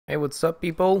Hey, what's up,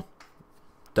 people?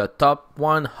 The top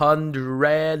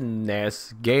 100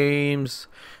 NES games,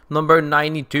 number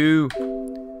 92.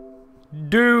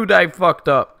 Dude, I fucked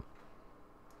up.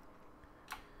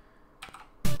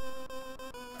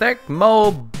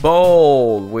 Tecmo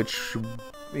Bowl, which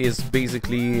is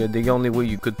basically the only way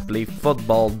you could play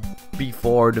football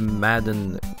before the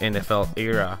Madden NFL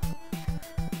era.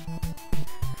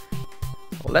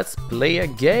 Let's play a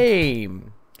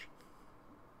game.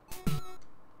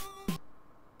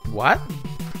 What?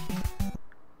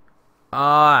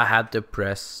 Ah, I had to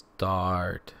press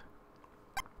start.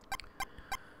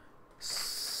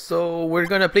 So we're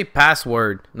gonna play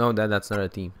password. No, that's not a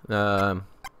team. I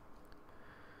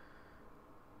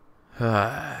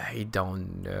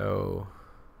don't know.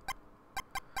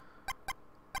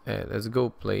 Let's go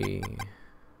play.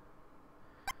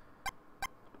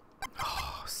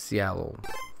 Oh, Seattle,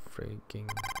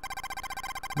 freaking.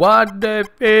 What the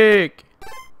fuck?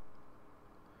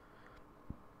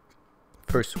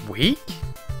 First week?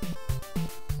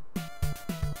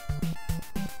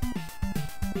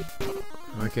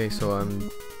 Okay, so I'm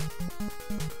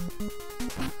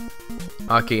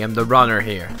the runner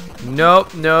here.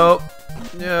 Nope, no.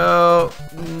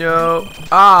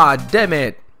 Ah, damn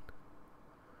it.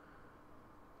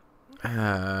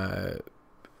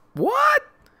 What?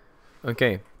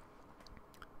 Okay.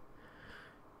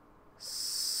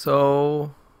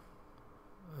 So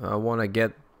I want to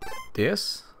get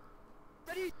this.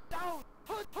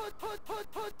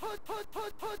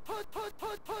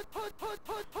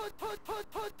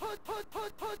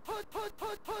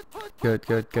 Good.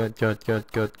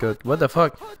 What the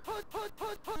fuck?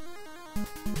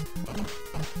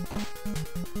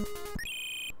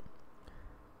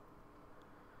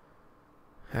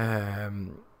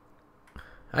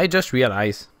 I just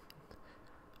realized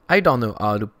I don't know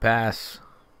how to pass.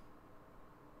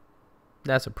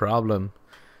 That's a problem.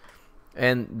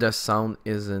 And the sound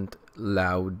isn't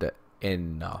loud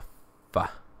enough.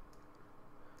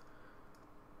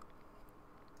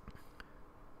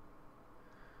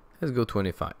 Let's go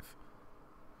 25.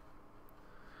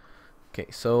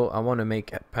 Okay, so I want to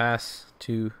make a pass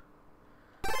to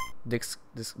Dick's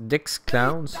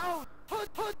Clowns.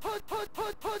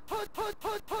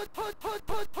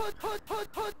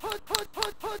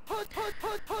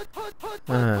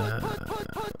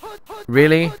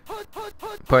 Really?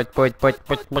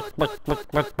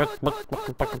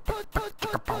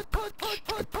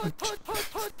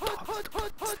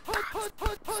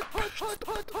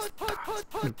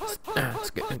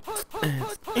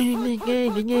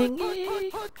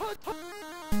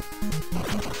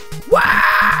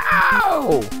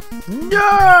 Wow!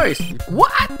 Nice!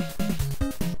 What?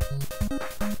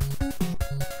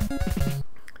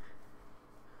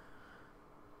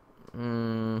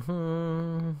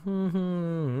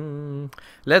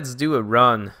 Let's do a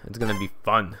run. It's gonna be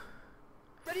fun.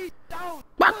 Ready, down.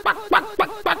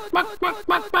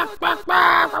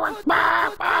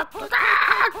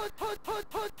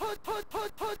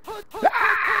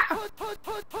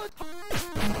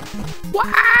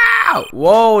 Wow!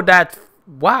 Whoa, that.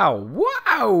 Wow!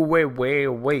 Wow!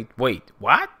 Wait!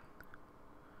 What?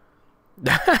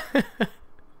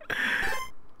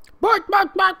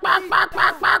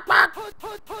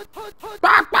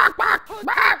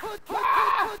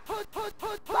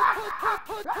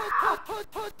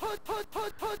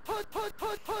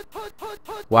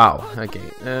 Wow, okay.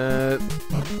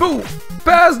 Boom!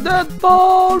 Pass that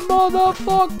ball,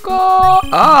 motherfucker!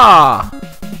 Ah!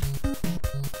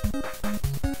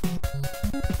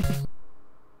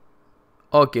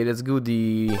 Okay, let's do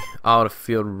the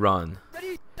outfield run.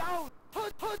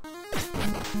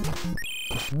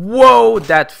 Whoa,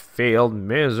 that failed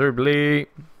miserably.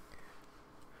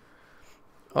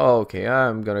 Okay,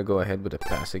 I'm gonna go ahead with a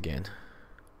pass again.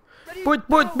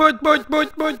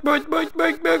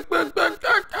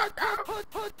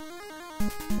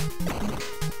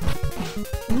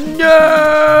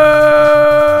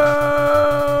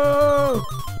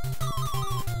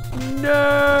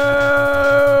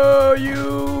 No,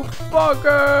 you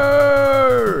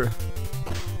fucker!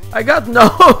 I got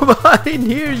nobody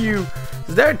near you.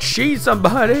 Is there cheese,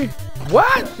 somebody?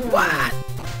 What?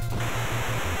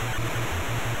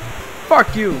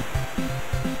 Fuck you,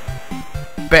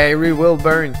 Barry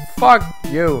Wilburn. Fuck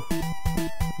you.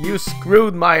 You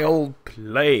screwed my old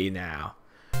play now.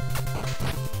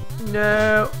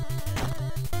 No.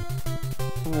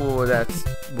 Oh, that's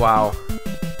wow.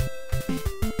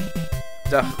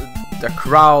 The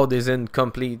crowd is in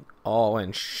complete awe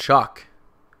and shock.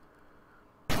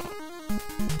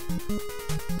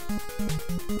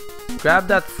 Grab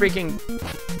that freaking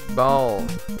ball.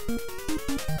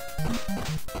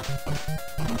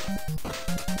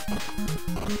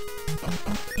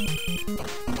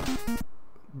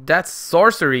 That's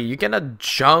sorcery. You cannot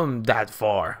jump that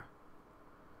far.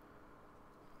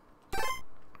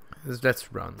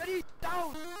 Let's run.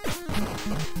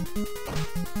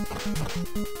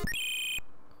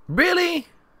 Really?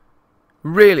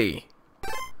 Really?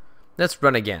 Let's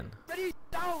run again.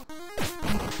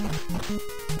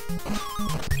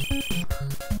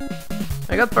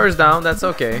 I got first down, that's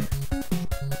okay.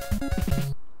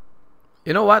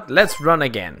 You know what? Let's run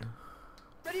again.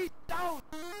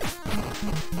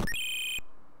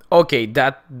 Okay,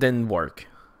 that didn't work.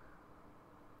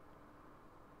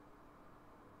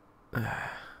 I'm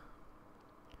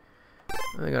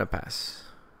gonna pass.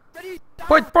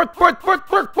 Put.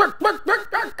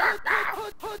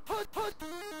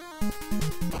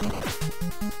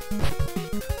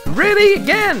 Really?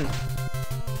 Again?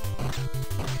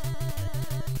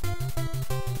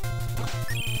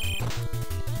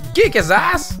 Kick his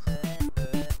ass!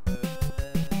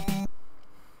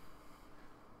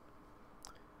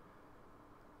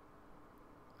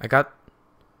 I got...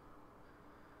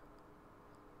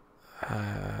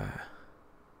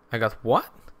 I got what?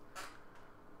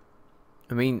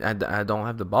 I mean, I don't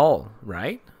have the ball,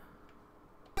 right?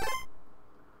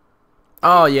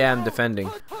 Oh yeah, I'm defending.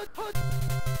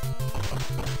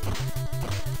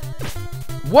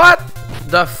 What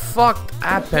the fuck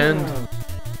happened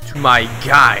to my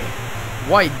guy?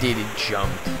 Why did he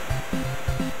jump?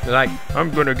 Like,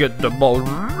 I'm gonna get the ball.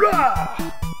 Rah!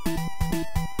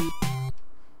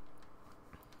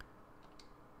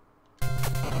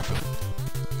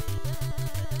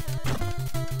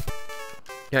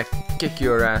 Yeah, kick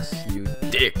your ass, you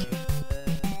dick.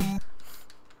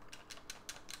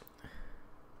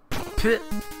 Pit.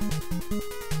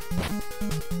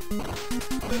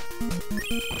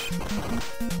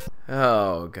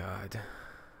 Oh god.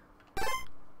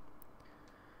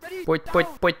 Put.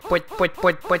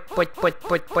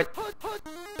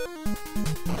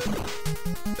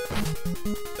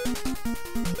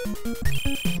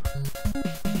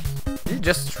 You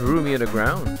just threw me to the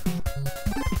ground.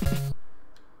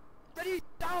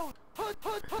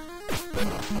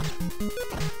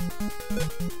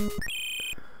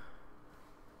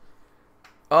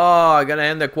 Oh, I gotta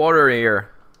end the quarter here.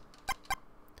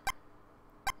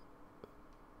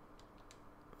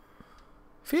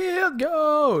 Field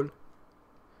goal.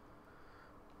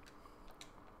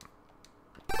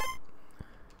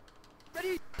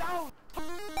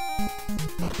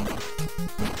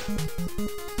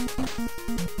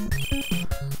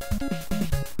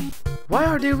 Why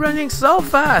are they running so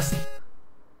fast?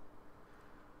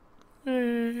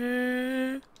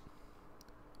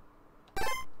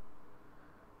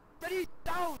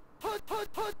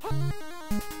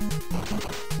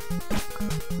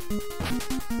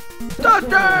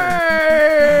 Touchdown,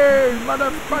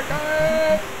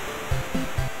 motherfucker!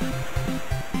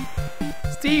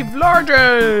 Steve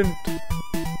Largent!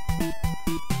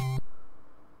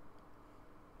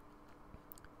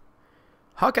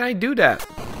 How can I do that?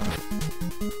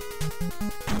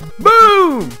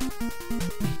 Boom!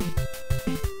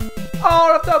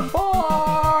 Out of the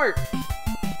park!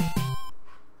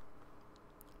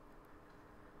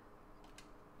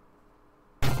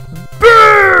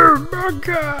 Boom! My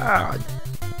god!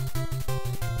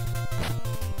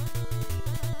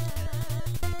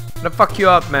 I'm gonna fuck you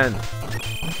up, man.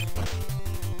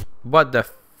 What the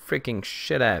freaking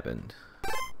shit happened?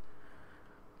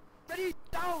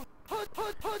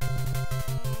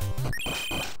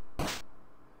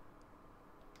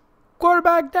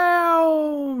 Quarterback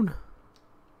down!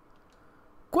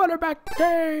 Quarterback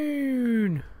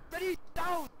down!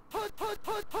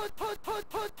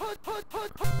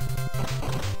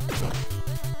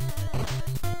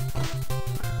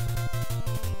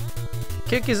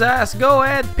 Kick his ass! Go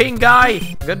ahead, pink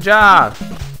guy! Good job!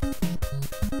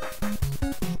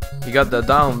 You got the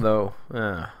down though.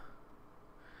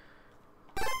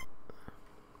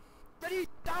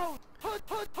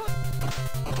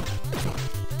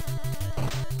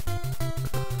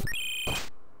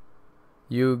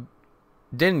 You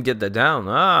didn't get the down.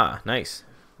 Ah, nice.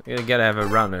 You gotta have a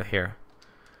runner here.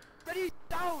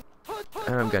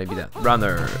 And I'm gonna be that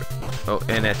runner. Oh,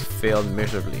 and it failed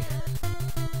miserably.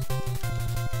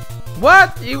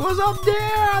 What? He was up there!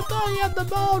 I thought he had the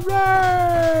ball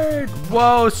right!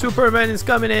 Whoa, Superman is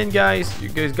coming in, guys. You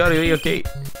guys gotta be okay.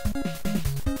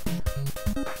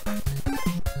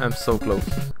 I'm so close.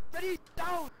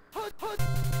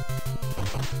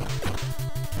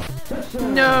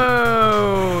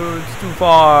 No! It's too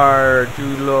far,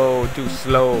 too low, too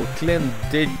slow. Clint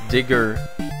Digger.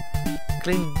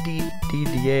 Clint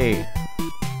DDA.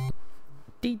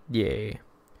 Yeah.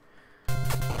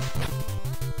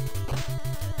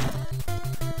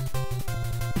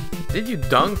 Did you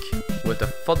dunk with a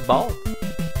football?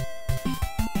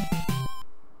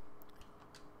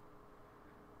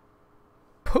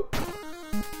 Poop.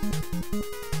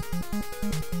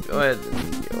 Go ahead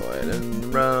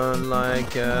and run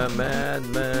like a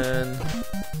madman.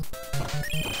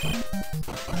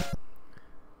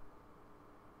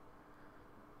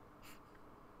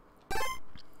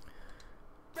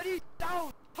 Ready,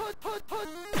 down, put.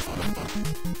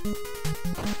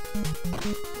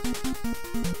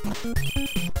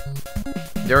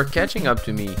 They're catching up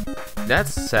to me.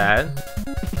 That's sad.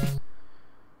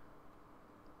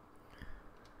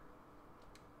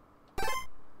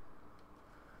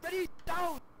 Ready,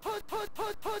 down, put.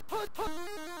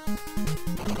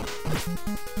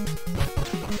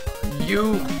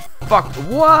 You fuck.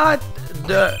 What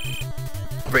the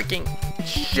freaking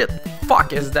shit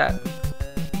fuck is that?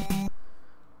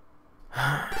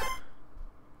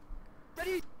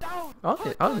 Ready, down.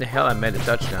 How in the hell I made a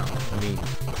touchdown? I mean,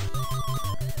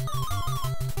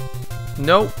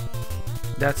 nope.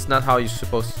 That's not how you're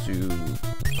supposed to.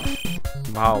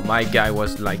 Wow, my guy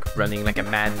was like running like a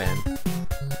madman.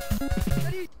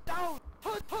 Ready, down,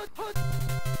 put.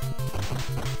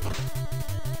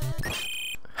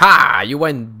 Ha! You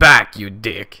went back, you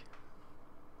dick.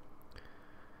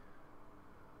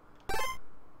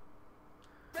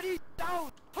 Ready,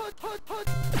 down, put.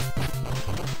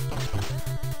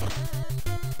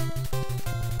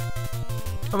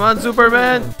 Come on,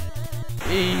 Superman.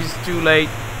 He's too late.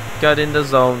 Got in the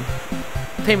zone.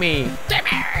 Timmy's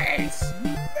bad.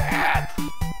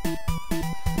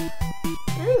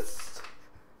 Yes.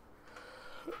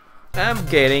 I'm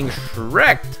getting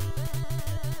shreked.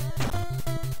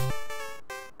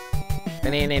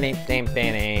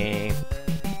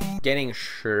 Getting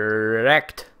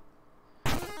shreked.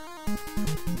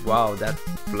 Wow, that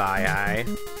fly eye.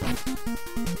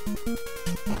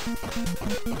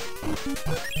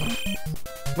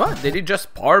 What? Did he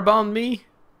just powerbomb me?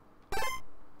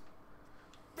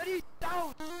 Ready,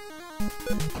 down.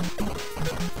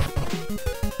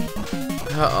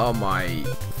 Oh my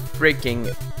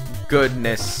freaking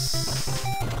goodness.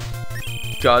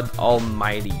 God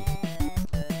almighty.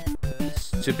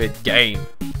 Stupid game.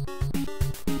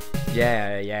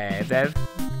 Yeah, that.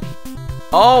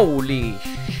 Holy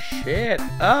shit.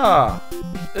 Oh.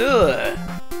 Ugh.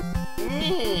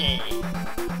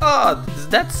 Oh, is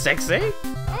that sexy?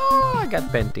 Oh, I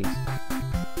got panties.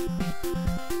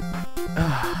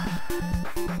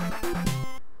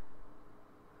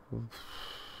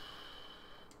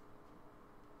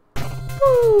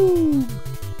 Woo.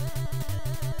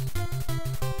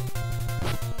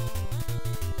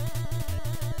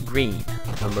 Green,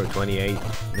 number 28,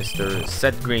 Mr.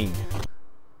 Seth Green.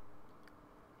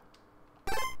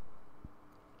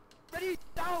 Ready,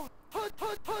 down, put.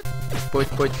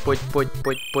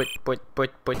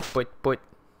 Put.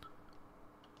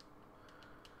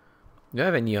 Do you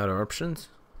have any other options?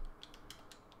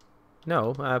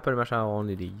 No, I pretty much have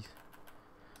only these.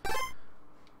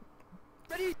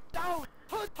 Ready, down,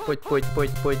 put. Put.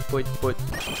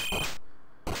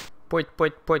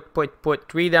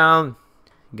 3 down.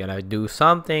 Gotta do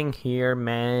something here,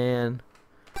 man.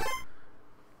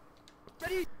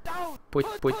 Ready, down, Put.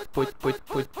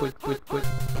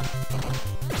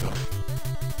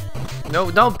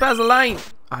 No, don't pass the line.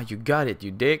 Ah, you got it,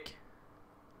 you dick.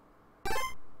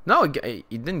 No, you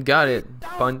didn't got it.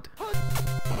 Punt.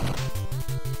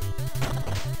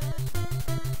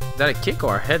 Is that a kick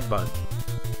or a headbutt?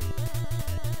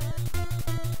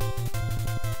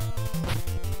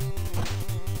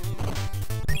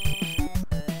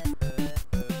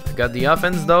 I got the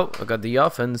offense though. I got the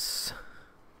offense.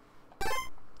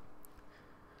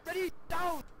 ready,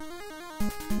 down.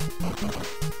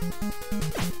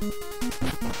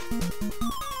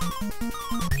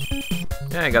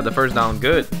 Yeah, I got the first down.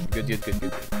 Good. Good.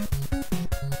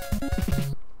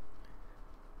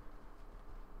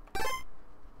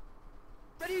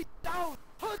 Ready, down.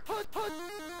 Put.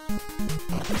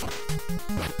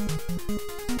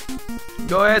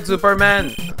 Go ahead,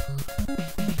 Superman.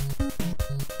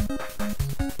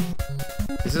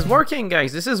 This is working,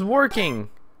 guys. This is working.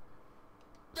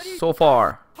 So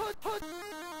far. Put.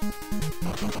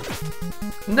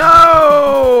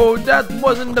 No! That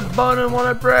wasn't the button I want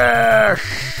to press.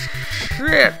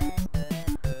 Shit.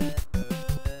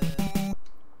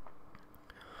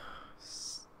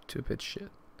 Stupid shit.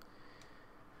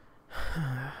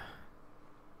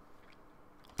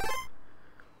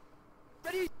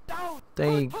 Ready, down.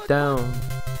 Take down.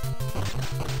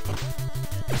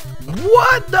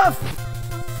 What the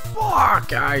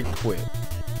fuck? I quit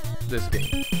this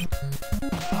game.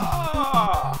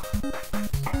 Ah!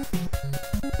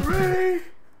 Really?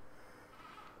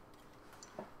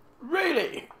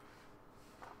 Really?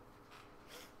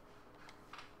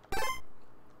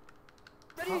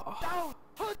 Ready, down,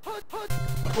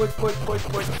 put.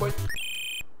 Put.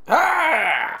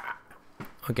 Ah!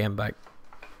 Okay, I'm back.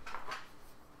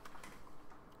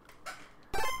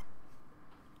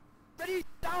 Ready,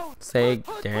 down. Take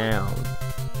down.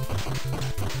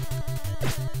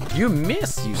 You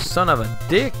miss, you son of a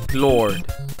dick lord.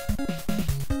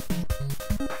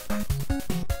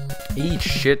 Eat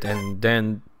shit and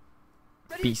then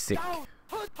be sick. Down,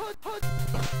 put.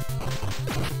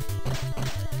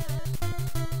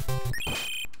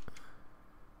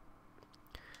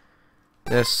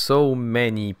 There's so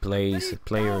many players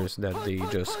that they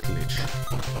just glitch.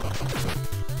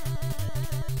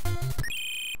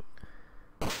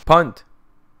 Punt.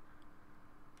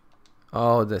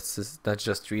 Oh, that's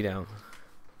just 3 down.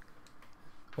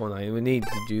 Oh no, we need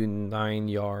to do 9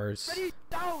 yards. Ready,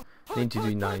 down. Need to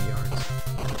do 9 yards.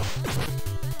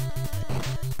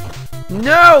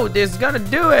 No, this is gonna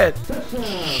do it.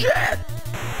 Shit.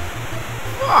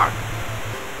 Fuck.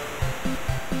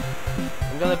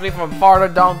 I'm gonna play from farther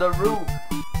down the room.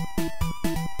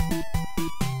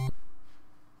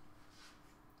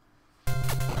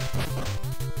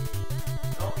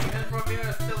 No, even from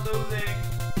here, still losing.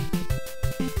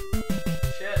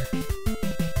 Shit.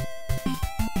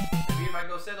 Maybe if I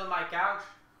go sit on my couch.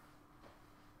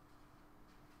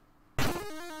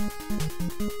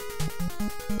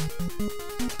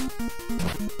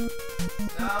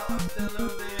 No, I'm still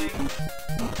losing.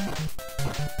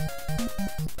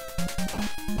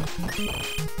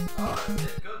 Oh, I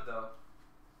did good though.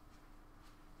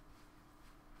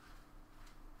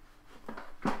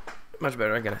 Much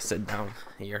better. I gotta sit down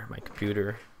here, my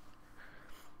computer.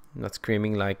 I'm not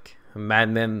screaming like a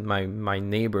madman. My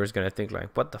neighbor's gonna think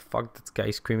like, what the fuck this guy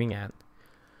screaming at?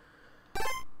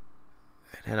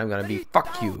 And I'm gonna be,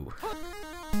 fuck you.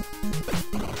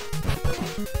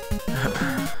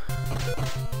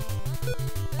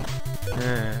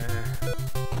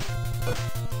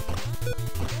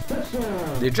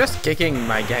 They're just kicking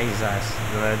my guy's ass.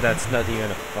 That's not even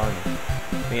fun.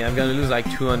 I mean, I'm gonna lose like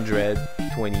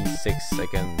 226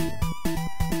 seconds.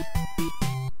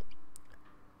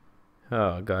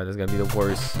 Oh god, that's gonna be the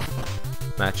worst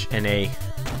match. NA.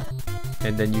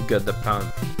 And then you got the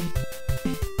pound.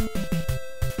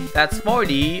 That's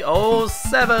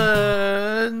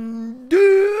 40-07,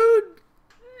 dude.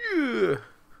 Yeah.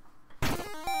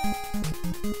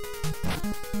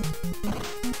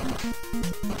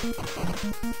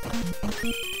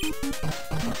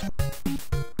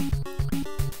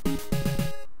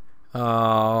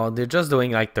 They're just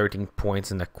doing like 13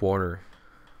 points in the quarter.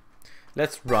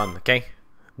 Let's run, okay?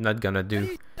 I'm not gonna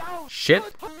do shit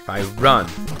if I run.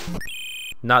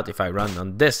 Not if I run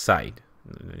on this side.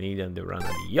 I need them to run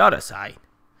on the other side.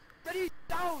 Ready,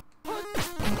 down, put.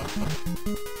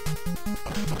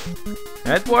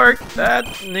 That worked. That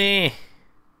nah.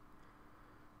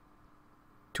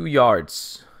 2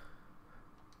 yards.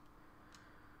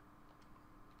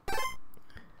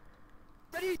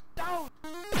 Ready, down.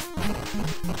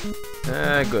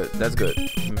 Good. That's good.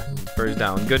 First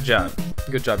down. Good job.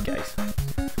 Good job, guys.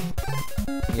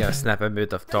 You gotta snap a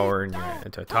bit of towel in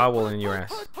your towel in your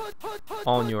ass.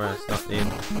 On your ass, not in.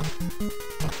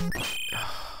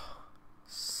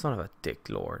 Son of a dick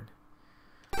lord.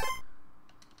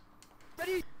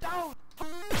 Ready, down.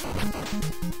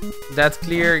 That's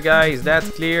clear, guys. That's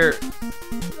clear.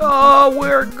 Oh,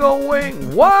 we're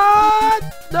going. What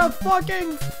the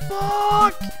fucking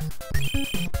fuck?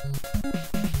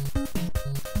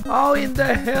 How in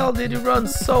the hell did he run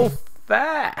so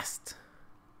fast?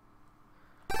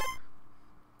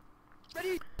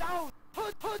 Ready, down.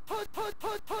 Put.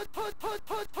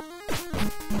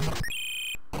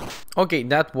 Okay,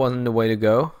 that wasn't the way to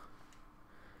go.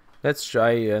 Let's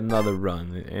try another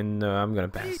run, and I'm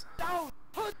gonna Ready, pass. down.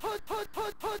 Put.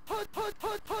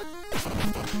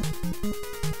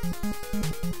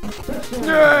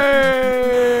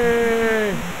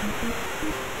 Yay!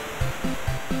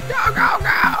 Go, go,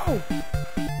 go!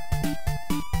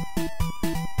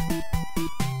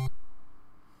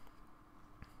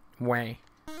 Way.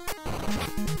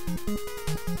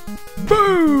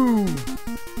 Boom!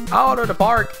 Out of the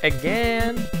park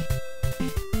again.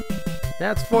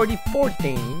 That's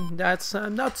 40-14. That's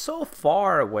not so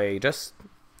far away. Just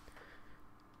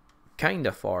kind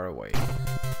of far away.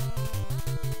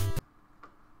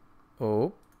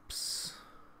 Oops.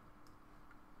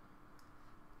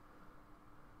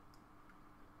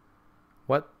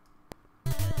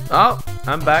 Oh,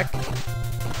 I'm back.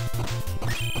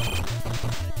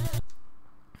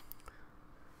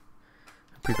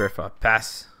 Prepare for a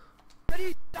pass.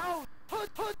 Ready, down. Hood,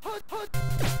 hood, hood, hood.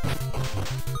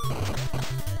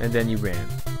 And then he ran.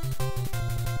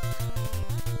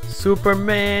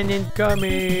 Superman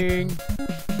incoming!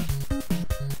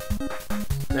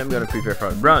 I'm gonna prepare for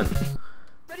a run.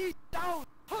 Ready, down.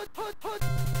 Hood, hood, hood.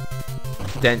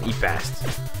 Then he passed.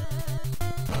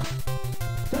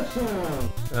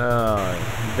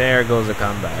 Oh, there goes a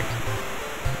comeback.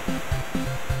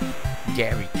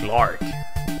 Gary Clark.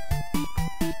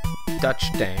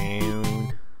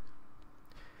 Touchdown.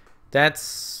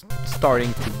 That's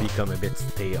starting to become a bit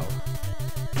stale.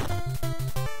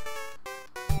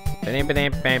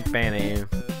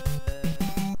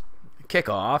 Kick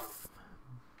off.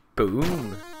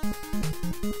 Boom.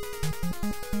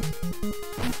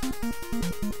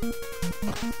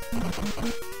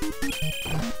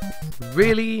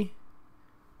 Really?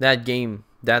 That game,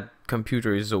 that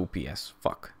computer is OP as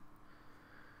fuck.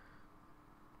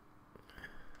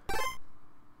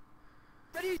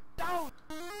 Ready, down.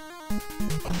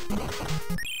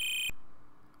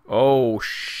 Oh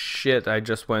shit, I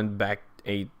just went back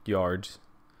 8 yards.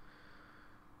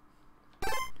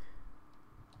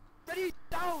 Ready,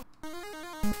 down.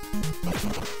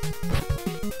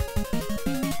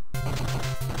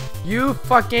 You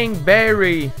fucking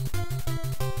Barry!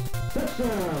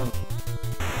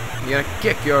 You're gonna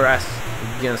kick your ass,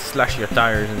 you're gonna slash your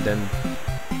tires and then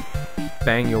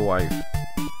bang your wife.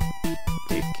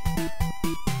 Dick.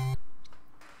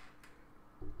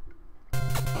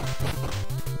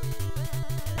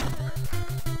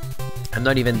 I'm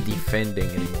not even defending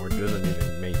anymore. It doesn't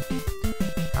even make.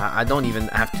 I don't even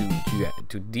have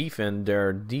to defend.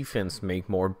 Their defense make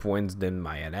more points than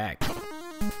my attack.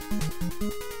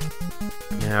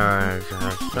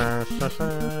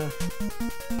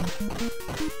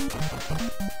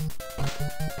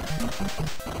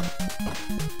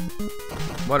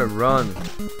 What a run!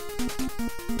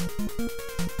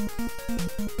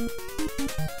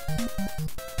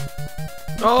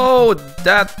 Oh,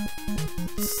 that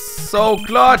so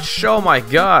clutch! Oh my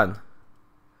god,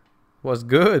 was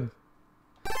good.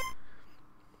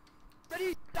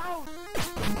 Ready, down.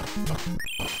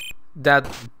 That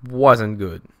wasn't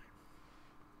good.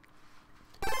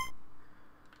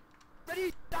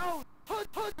 Ready, down. Hood,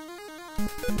 hood.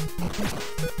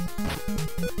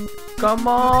 Come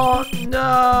on, no!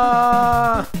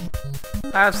 I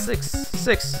have 6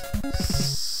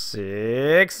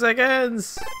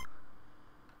 seconds.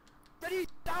 Ready,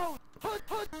 down. Hood,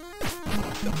 hood.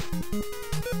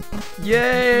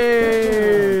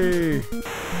 Yay!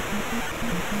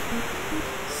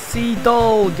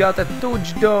 Seattle got a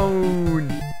touchdown.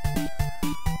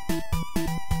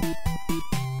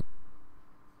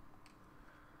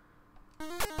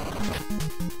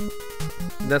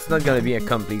 That's not gonna be a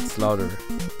complete slaughter.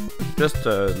 Just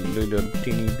a little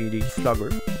teeny bitty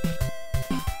slugger.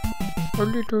 A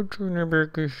little teeny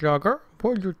bitty slugger.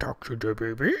 Will you talk to the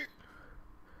baby?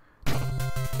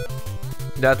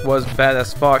 That was bad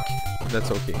as fuck.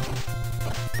 That's okay.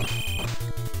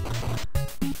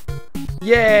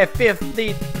 Yeah,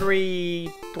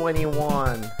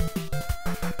 53-21.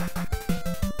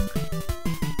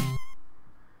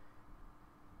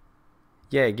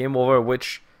 Yeah, game over,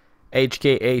 which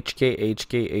HK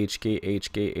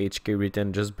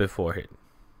written just before it.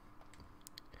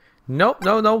 Nope,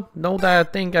 no, I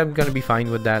think I'm gonna be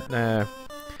fine with that.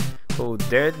 So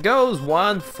there it goes,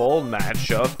 one full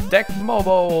match of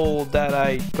Tecmo that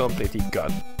I completely got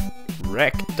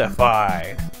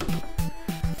rectified.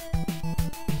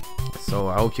 So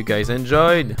I hope you guys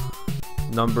enjoyed.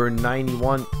 Number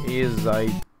 91 is, I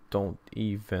don't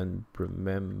even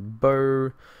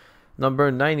remember.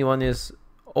 Number 91 is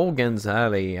Hogan's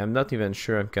Alley. I'm not even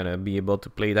sure I'm gonna be able to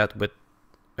play that with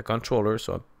a controller,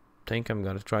 so I think I'm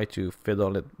gonna try to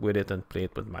fiddle it with it and play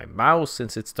it with my mouse,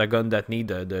 since it's the gun that need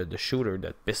the shooter,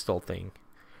 that pistol thing.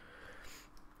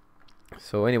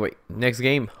 So anyway, next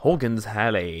game, Hogan's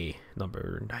Alley,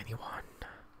 number 91.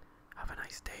 Have a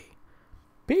nice day,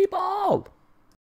 people.